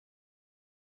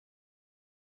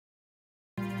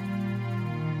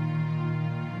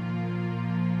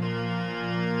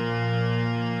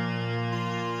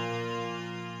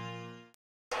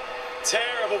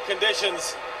Terrible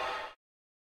conditions.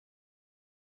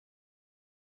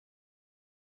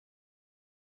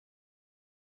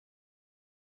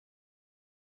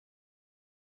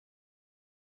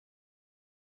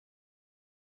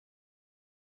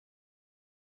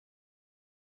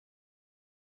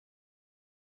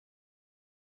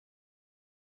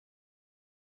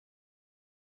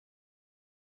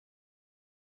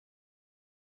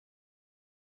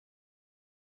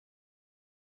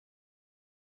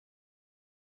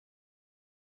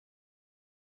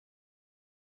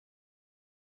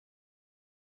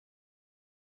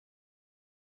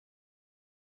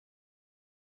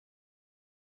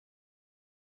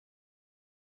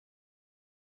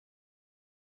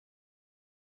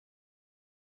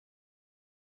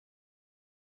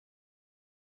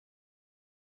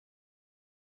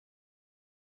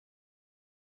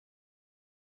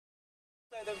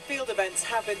 So the field events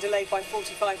have been delayed by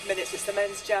 45 minutes. It's the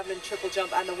men's javelin, triple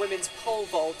jump and the women's pole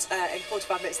vault. In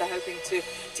 45 minutes they're hoping to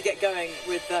get going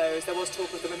with those. There was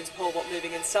talk of the women's pole vault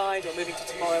moving inside or moving to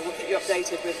tomorrow. We'll keep you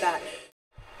updated with that.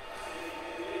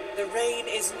 The rain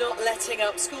is not letting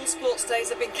up. School sports days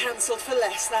have been cancelled for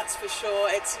less, that's for sure.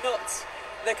 It's not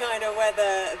the kind of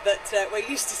weather that we're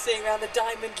used to seeing around the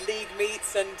Diamond League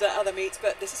meets and other meets,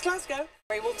 but this is Glasgow.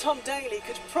 Well, Tom Daley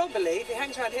could probably, if he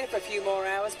hangs around here for a few more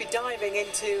hours, be diving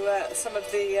into some of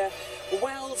the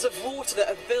wells of water that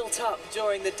have built up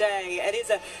during the day. It is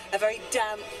a very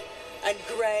damp and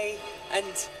grey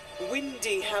and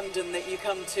windy Hampden that you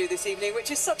come to this evening, which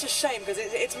is such a shame because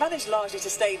it's managed largely to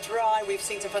stay dry. We've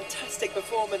seen some fantastic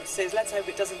performances. Let's hope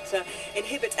it doesn't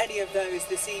inhibit any of those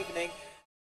this evening.